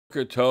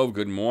Good Tov,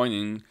 good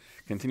morning.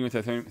 Continuing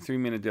with our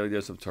 3-minute daily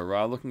dose of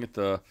Torah, looking at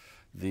the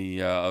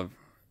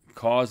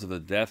cause of the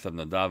death of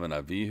Nadav and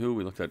Avihu.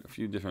 We looked at a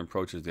few different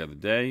approaches the other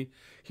day.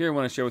 Here I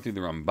want to share with you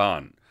the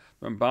Ramban.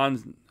 The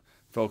Ramban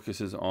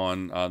focuses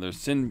on their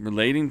sin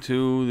relating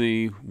to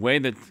the way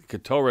that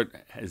Ketoret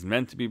is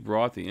meant to be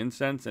brought, the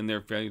incense, and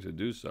their failure to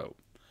do so.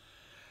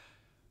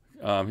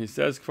 He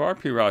says, Kfar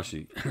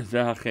Pirashi,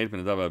 Zehachet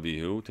ben Nadav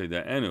Avihu,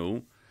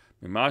 Teida'enu,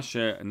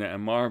 Mimashe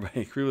Ne'emar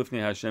B'Hikri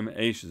Lifnei Hashem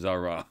Eish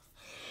Zara.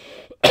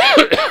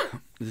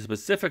 The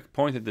specific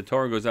point that the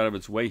Torah goes out of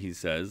its way, he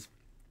says,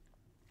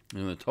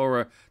 and the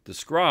Torah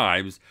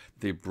describes,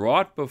 they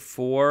brought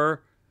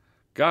before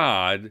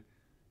God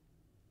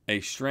a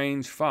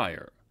strange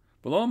fire.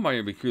 Not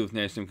that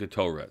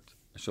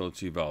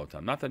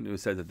it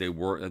says that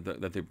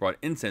they brought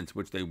incense,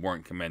 which they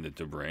weren't commanded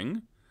to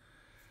bring.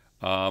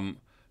 The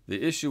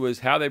issue is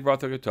how they brought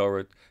the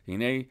Ketoret.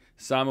 Hine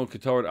samu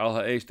Ketoret al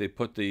ha'esh. They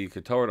put the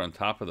Ketoret on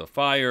top of the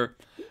fire,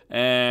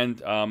 and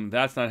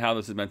that's not how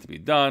this is meant to be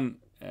done.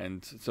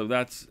 And so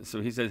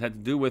he says it had to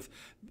do with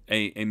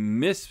a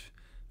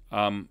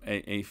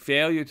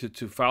failure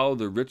to follow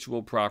the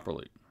ritual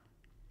properly.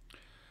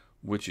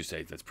 Which you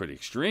say that's pretty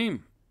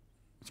extreme.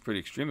 It's pretty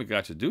extreme. It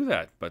got to do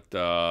that, but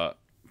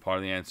part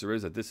of the answer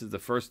is that this is the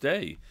first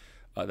day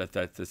that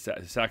the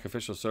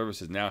sacrificial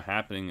service is now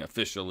happening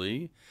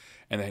officially.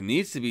 And there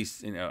needs to be,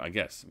 I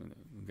guess,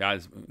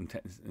 God's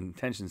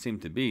intention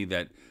seemed to be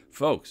that,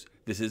 folks,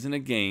 this isn't a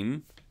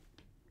game.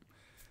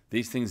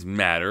 These things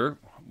matter.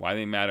 Why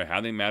they matter,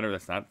 how they matter,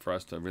 that's not for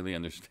us to really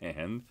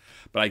understand.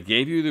 But I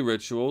gave you the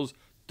rituals.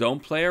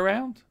 Don't play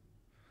around.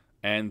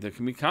 And there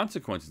can be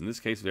consequences. In this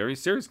case, very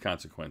serious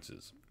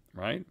consequences,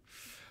 right?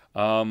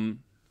 So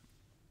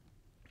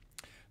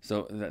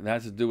that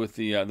has to do with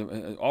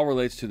it all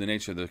relates to the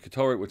nature of the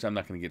Ketoret, which I'm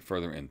not going to get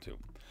further into.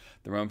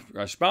 The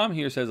Rashbam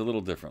here says a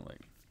little differently.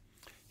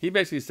 He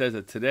basically says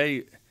that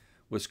today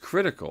was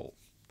critical,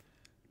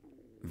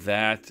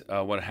 that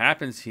what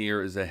happens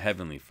here is a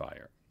heavenly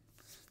fire.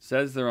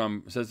 Says the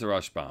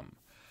Rashbam.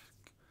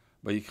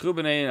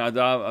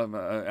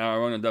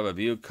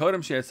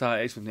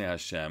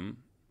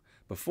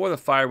 Before the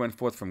fire went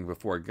forth from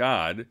before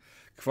God,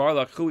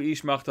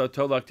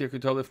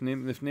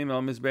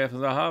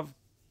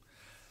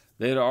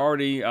 they had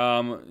already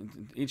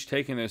each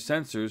taken their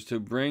censers to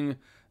bring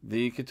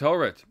the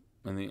Ketoret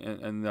in the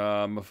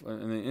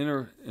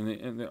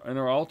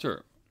inner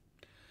altar,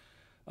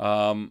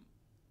 and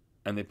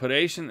they put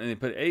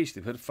Aish,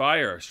 they put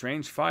fire,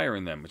 strange fire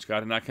in them, which God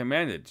had not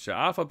commanded.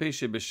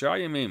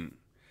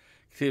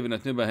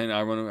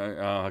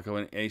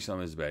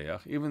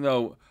 Even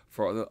though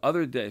for the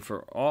other day,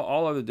 for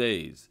all other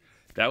days,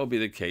 that would be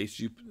the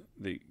case.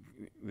 The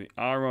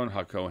Aaron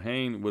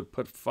HaKohen would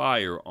put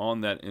fire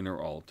on that inner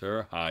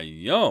altar.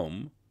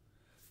 Hayom,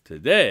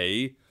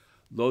 today,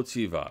 lo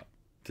tziva.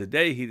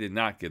 Today he did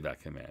not give that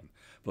command.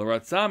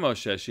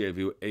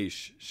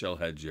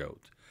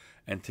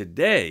 And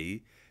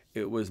today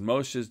it was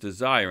Moshe's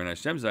desire and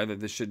Hashem's desire that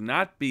there should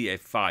not be a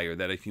fire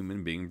that a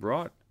human being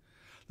brought.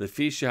 They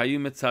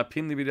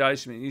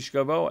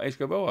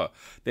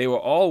were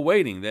all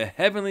waiting, the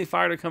heavenly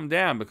fire to come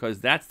down, because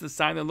that's the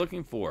sign they're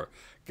looking for.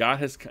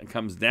 God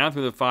comes down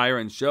through the fire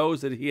and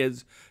shows that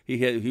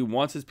he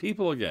wants his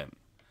people again.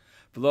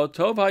 Today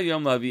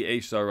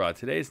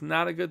is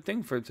not a good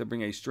thing to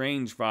bring a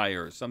strange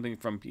fire, something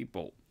from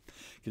people.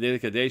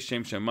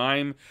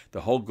 The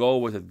whole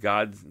goal was that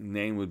God's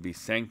name would be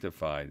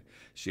sanctified.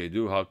 To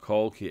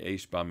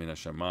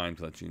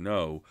let you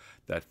know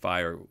that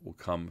fire will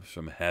come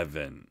from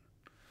heaven.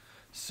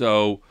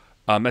 So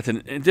that's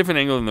a different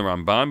angle than the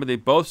Ramban, but they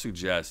both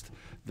suggest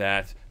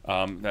that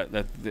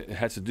that it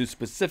has to do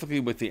specifically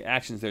with the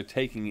actions they're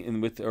taking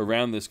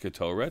around this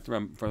Ketoret.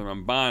 For the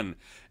Ramban,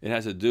 it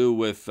has to do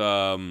with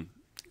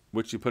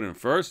which you put in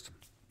first,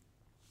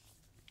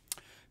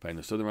 if I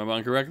understood the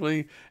Ramban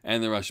correctly.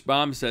 And the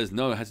Rashbam says,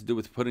 no, it has to do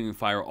with putting in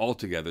fire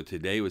altogether.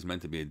 Today was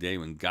meant to be a day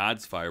when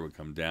God's fire would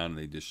come down, and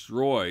they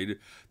destroyed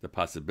the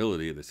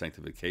possibility of the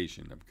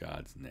sanctification of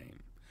God's name.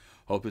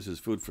 Hope this is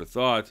food for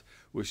thought.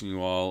 Wishing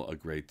you all a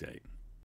great day.